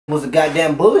was a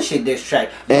goddamn bullshit diss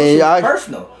track. Your shit was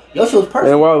personal. Your shit was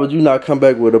personal. And why would you not come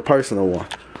back with a personal one?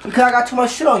 Because I got too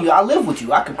much shit on you. I live with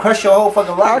you. I could crush your whole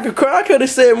fucking life. I could have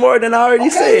said more than I already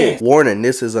said. Warning,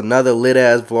 this is another lit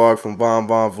ass vlog from Von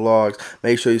Vlogs.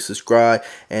 Make sure you subscribe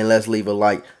and let's leave a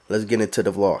like. Let's get into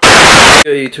the vlog.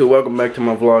 Hey YouTube, welcome back to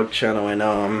my vlog channel.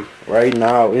 And right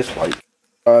now it's like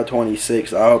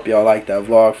 5:26. I hope y'all like that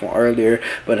vlog from earlier.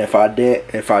 But if I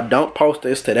don't post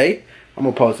this today, I'm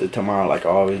gonna post it tomorrow like I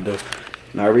always do.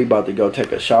 Now we about to go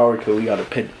take a shower because we gotta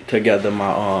put together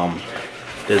my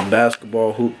this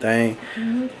basketball hoop thing.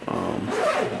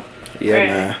 Yeah, right.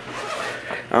 Man,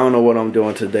 I don't know what I'm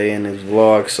doing today in this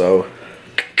vlog, so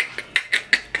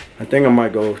I think I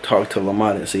might go talk to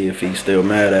Lamont and see if he's still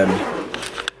mad at me.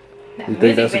 You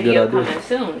think that's a good idea? Coming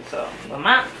soon, so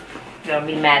Lamont gonna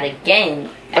be mad again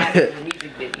after the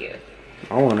music video.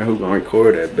 I wonder who gonna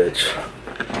record that bitch.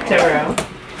 Terrell.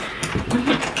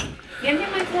 Give me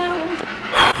my towel.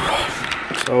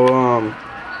 So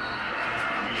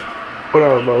what I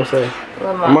was about to say?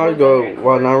 Lamont, I'm gonna go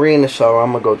while Nari in the shower.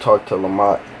 I'm gonna go talk to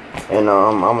Lamont, and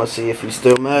I'm gonna see if he's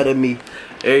still mad at me.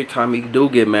 Every time he do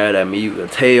get mad at me, you can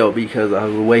tell because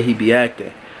of the way he be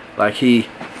acting. Like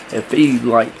if he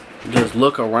like just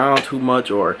look around too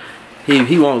much, or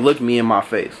he won't look me in my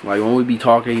face. Like when we be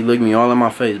talking, he look me all in my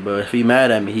face. But if he mad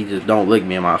at me, he just don't look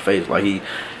me in my face. Like he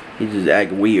just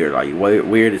act weird, like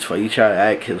weird as fuck. He try to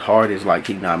act his hardest like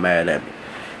he not mad at me.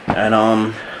 And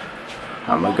I'm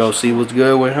gonna go see what's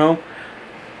good with him.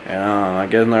 And I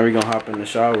guess now we gonna hop in the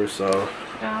shower. So. Oh,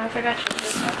 I forgot you did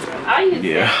that. I'll use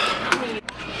it.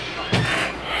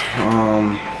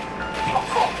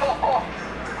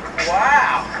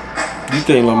 Wow. You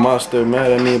think Lamont still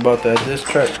mad at me about that diss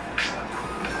track?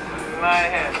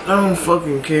 I don't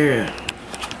fucking care.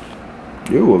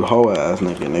 You a hoe ass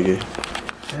nigga.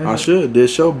 I should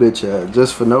diss your bitch ass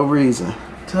just for no reason.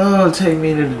 Tell her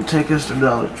to take us to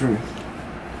Dollar Tree.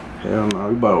 Hell no,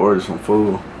 we about to order some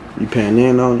food. You paying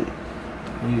in on it?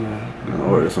 Yeah. Gonna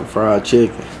order some fried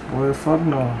chicken. Well, fuck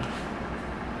no.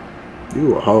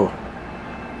 You a hoe.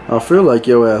 I feel like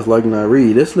your ass like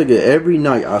Nari. This nigga every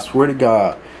night, I swear to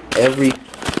God, every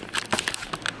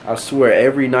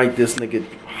night this nigga,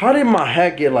 how did my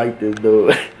hat get like this,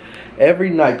 dude? Every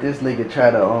night this nigga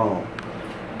try to,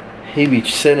 he be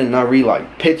sending Nari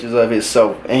like pictures of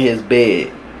himself in his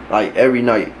bed. Like every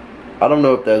night. I don't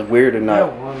know if that's weird or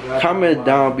not. Comment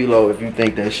down below if you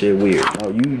think that shit weird. No,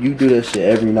 you do that shit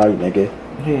every night, nigga.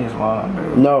 He is lying,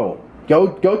 bro. No.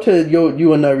 Go to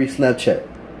you and Nari Snapchat.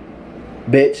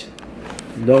 Bitch.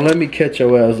 Don't let me catch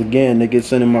your ass again, nigga,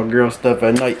 sending my girl stuff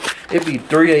at night. It be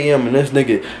 3 AM and this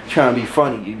nigga trying to be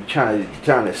funny. You trying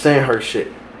to send her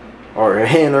shit. Or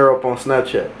hand her up on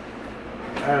Snapchat.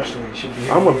 Actually,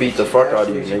 I'm gonna beat the fuck out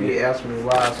of you, nigga. She asked me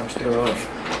why I'm still up.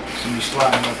 She be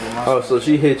sliding up on my Oh, so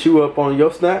she hit you up on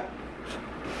your Snap?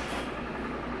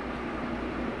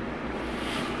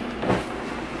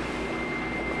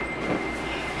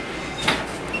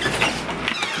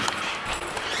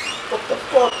 What the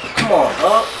fuck? Come on,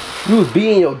 huh? You was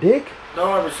beating your dick?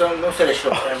 Don't say that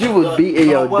shit. You was beating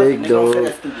your dick,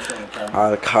 dude.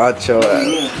 I caught your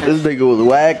ass. This nigga was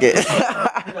whacking.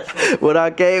 When I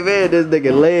came in, this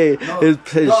nigga leg,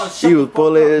 he was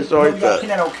pulling his shorts up.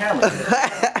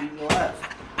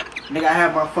 Nigga, I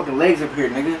have my fucking legs up here,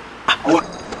 nigga.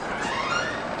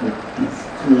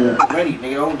 Ready,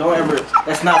 nigga. Don't ever.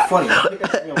 That's not funny. Put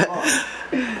that shit in your phone.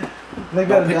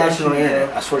 Don't put that shit on the internet.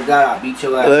 I swear to God, I'll beat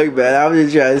your ass. Look, man, I'm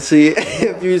just trying to see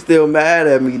if you still mad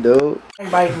at me, dude.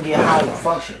 Everybody can get high and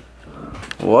function.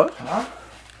 What? Huh?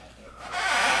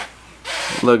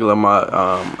 Look, Lamont,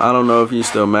 I don't know if you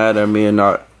still mad at me or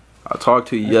not. I talked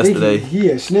to you yesterday. He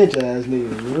a snitch ass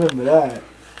nigga. Remember that.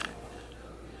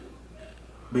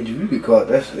 Bitch, you be caught.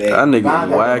 That nigga was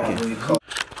whacking.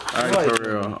 Alright, for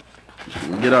real.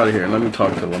 Get out of here. Let me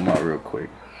talk to Lamont real quick.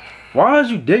 Why is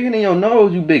you digging in your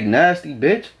nose, you big nasty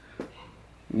bitch?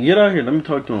 Get out here. Let me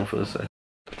talk to him for a second.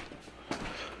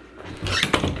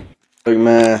 Look,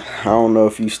 man, I don't know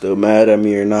if you still mad at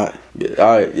me or not.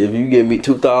 Alright, if you give me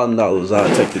 $2,000,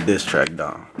 I'll take the diss track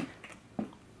down.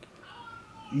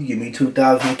 You give me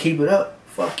 $2,000 and keep it up.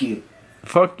 Fuck you.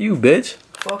 Fuck you, bitch.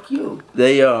 Fuck you.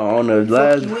 They on the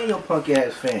last. Fuck you and your punk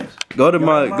ass fans. Go to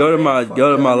my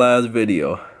last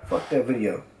video. Fuck that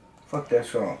video. Fuck that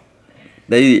song.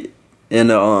 They in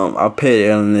the I put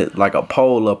in like a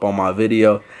poll up on my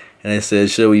video, and it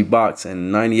said should we box,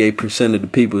 and 98% of the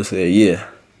people said yeah.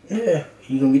 Yeah,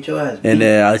 you gonna get your ass beat. And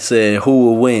then I said who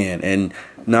will win, and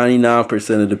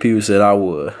 99% of the people said I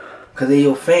would. Cause they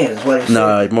your fans, is what they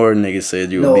said. Nah, more niggas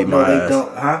said you would beat my ass.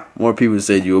 Don't, huh? More people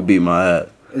said you would beat my ass.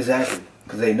 Exactly,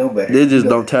 cause they know better. They just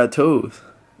don't tattoos.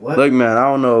 What? Look, man, I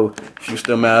don't know if you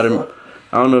still mad at me.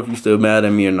 I don't know if you still mad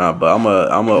at me or not, but I'm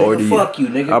a order you. Fuck you,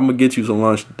 nigga. I'm gonna get you some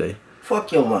lunch today.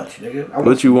 Fuck your lunch, nigga.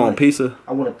 What you want, pizza?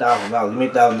 I want $1,000. Give me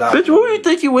 $1,000. Bitch, who you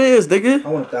think you is, nigga? I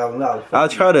want $1,000.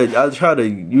 I'll try to,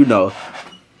 you know.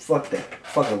 Fuck that.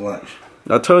 Fuck a lunch.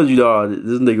 I told you, dog,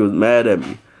 this nigga was mad at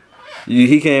me.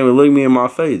 He can't even look me in my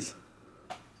face.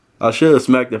 I should have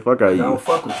smacked the fuck out of you. I don't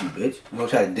fuck with you, bitch. You gonna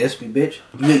try to diss me,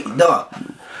 bitch? Dog,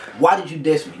 why did you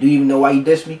diss me? Do you even know why you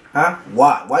diss me? Huh?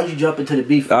 Why? Why did you jump into the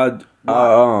beef? I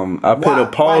put a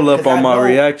poll up on my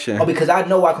reaction. Oh, because I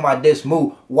know why come I diss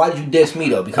Moo. Why did you diss me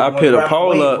though? Because I put a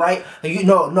poll up, right? And you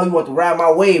know, you want to ride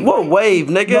my wave. What right? wave,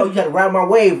 nigga? No, you got to ride my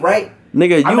wave, right?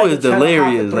 Nigga, you is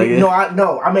delirious, nigga.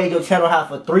 No, I made your channel hot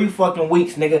for 3 fucking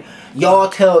weeks, nigga. Y'all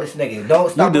tell this nigga. Don't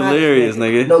stop. You delirious,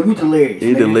 nigga. No, you delirious.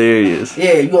 You delirious.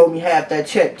 Yeah, you owe me half that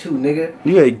check too, nigga.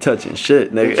 You ain't touching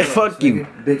shit, nigga. Bitch Fuck ass, you.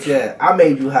 Nigga. Bitch ass. I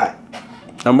made you hot.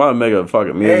 I'm about to make a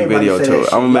fucking music video too.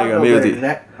 I'm gonna make a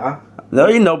music. Huh? No,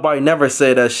 ain't nobody never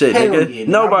said that shit, nigga. Yeah,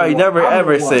 nobody never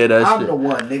ever said that shit. I'm the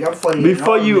one, nigga. I'm funny.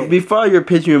 Before your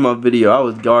picture in my video, I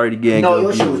was already getting. No,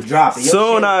 your shit was dropping.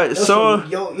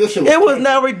 Your shit was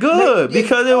never good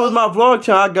because it was my vlog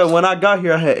channel. When I got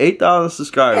here, I had 8,000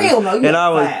 subscribers. Hell no,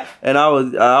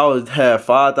 I was had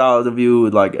 5,000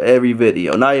 views like every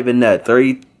video. Not even that,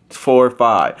 3, 4,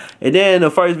 5. And then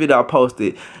the first video I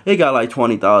posted, it got like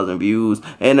 20,000 views,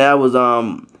 and that was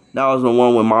the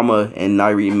one with Mama and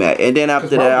Nairi met. And then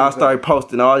after that, I started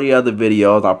posting all the other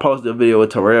videos. I posted a video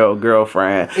with Terrell,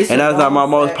 girlfriend. And that's not my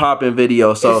most popping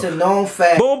video. So it's a known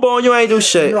fact. Boom, boom, you ain't do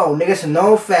shit. No, nigga, it's a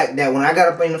known fact that when I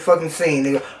got up in the fucking scene,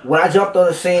 nigga, when I jumped on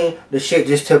the scene, the shit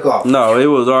just took off. No, it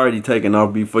was already taken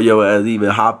off before your ass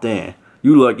even hopped in.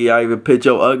 You lucky I even put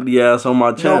your ugly ass on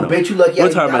my channel. No, bitch, you lucky.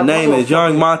 What type of name is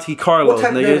Young Monte Carlos,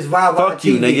 nigga? Fuck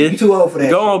you, nigga. You too old for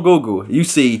that. Go on Google. You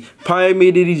see Pioneer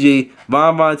Media DDG,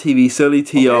 Von TV, Silly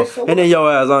T.O., and then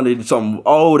your ass under some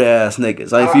old ass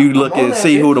niggas. Like if you look and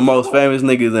see who the most famous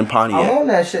niggas in Pontiac. I'm on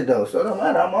that shit though, so it don't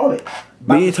matter. I'm on it.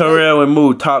 Me, Terrell, and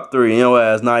Moo top 3, and your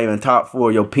ass not even top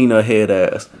 4. Your peanut head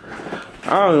ass.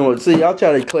 I don't know. See, y'all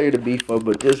try to clear the beef up,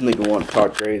 but this nigga want to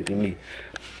talk crazy to me.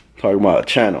 Talking about a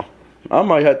channel. I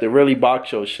might have to really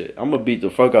box your shit. I'm gonna beat the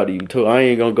fuck out of you too. I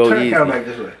ain't gonna go easy. Turn back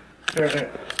this way. Turn.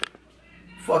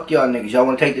 Fuck y'all niggas. Y'all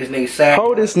wanna take this nigga side?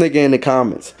 Hold this nigga in the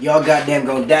comments. Y'all goddamn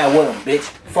gonna die with him, bitch.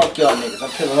 Fuck y'all niggas. I'm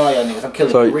killing all y'all niggas. I'm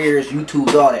killing careers,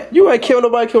 YouTubes, all that. You ain't kill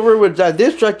nobody career with that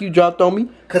diss track you dropped on me.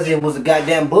 Cause it was a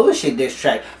goddamn bullshit diss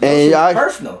track. And shit was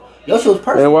personal. Your shit was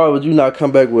personal. And why would you not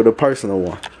come back with a personal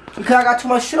one? Because I got too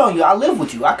much shit on you. I live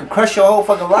with you. I could crush your whole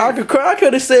fucking life. I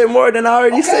could have said more than I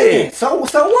already said. So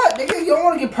what, nigga? You don't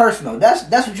want to get personal. That's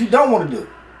what you don't want to do.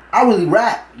 I really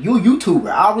rap. You a YouTuber.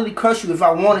 I'll really crush you if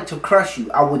I wanted to crush you.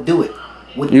 I would do it.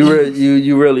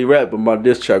 You really rap, but my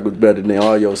diss track was better than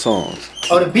all your songs.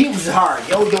 Oh, the beat was hard.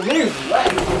 Yo, your lyrics was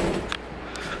right.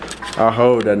 I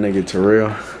hold that nigga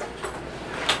Terrell.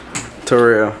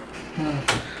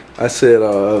 I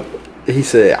said, he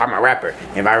said, I'm a rapper.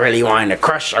 If I really wanted to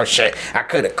crush your shit, I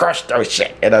could have crushed your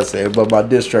shit. And I said, but my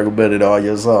diss track was better than all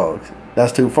your songs.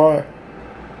 That's too far.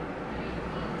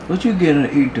 What you getting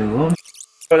to eat, dude? I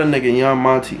told that nigga Young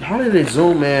Monte. How did it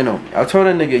zoom in on me? I told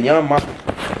that nigga Young Monte.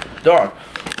 Dog,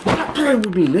 stop playing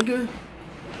with me, nigga.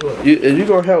 Is you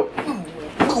gonna help?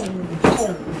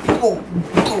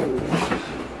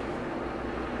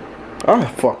 I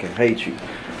fucking hate you.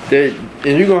 Is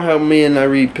you gonna help me and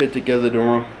Nairi put together the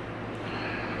room?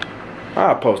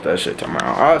 I'll post that shit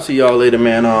tomorrow. I'll see y'all later,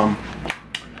 man.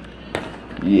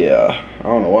 Yeah. I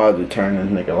don't know why I just turned this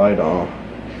nigga light on.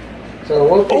 So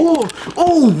what?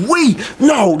 Oh, wait.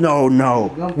 No.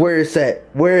 Where is that?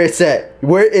 Where is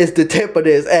the tip of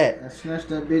this at? I snatched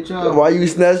that bitch off. Why you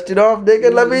snatched it off,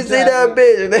 nigga? Let me see that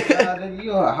bitch, nigga.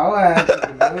 You a hoe ass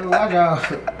nigga. Watch out.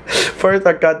 First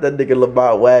I got that nigga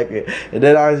Lamont whacking, and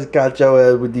then I just got your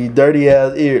ass with these dirty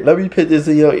ass ears. Let me put this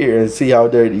in your ear and see how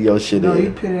dirty your shit is. No,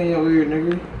 you put it in your ear,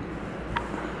 nigga.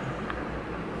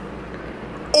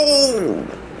 Oh.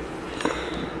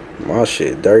 My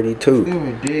shit dirty too.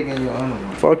 Dig in your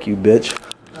underwear. Fuck you, bitch.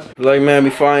 Like, man,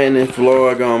 before I end this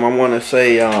vlog, I want to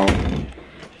say, I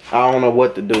don't know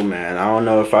what to do, man. I don't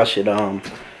know if I should,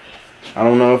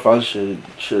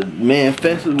 man,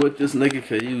 fences with this nigga,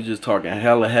 cause he was just talking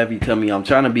hella heavy to me. I'm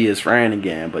trying to be his friend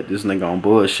again, but this nigga on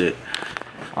bullshit.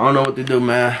 I don't know what to do,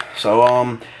 man.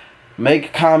 So,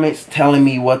 make comments telling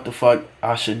me what the fuck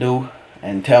I should do,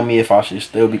 and tell me if I should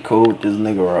still be cool with this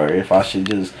nigga, or if I should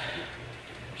just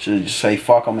say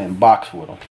fuck him and box with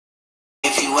him.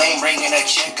 If you ain't bringing a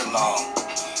check along,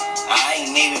 I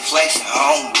ain't even flexing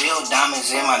home. Real diamonds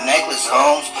in my necklace,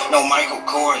 homes. No Michael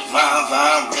Kors,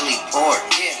 Vine, really poor.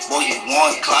 Yeah. boy, you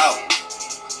want clout.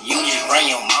 You just run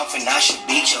your mouth and I should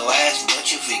beat your ass, but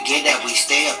you forget that we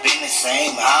stay up in the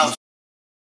same house.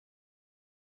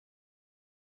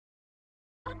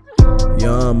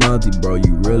 Young Monte, bro,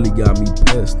 you really got me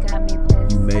pissed.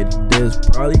 You made a diss,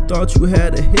 probably thought you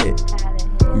had a hit.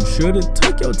 You should've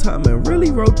took your time and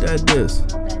really wrote that diss.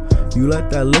 You let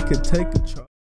that liquor take a charge.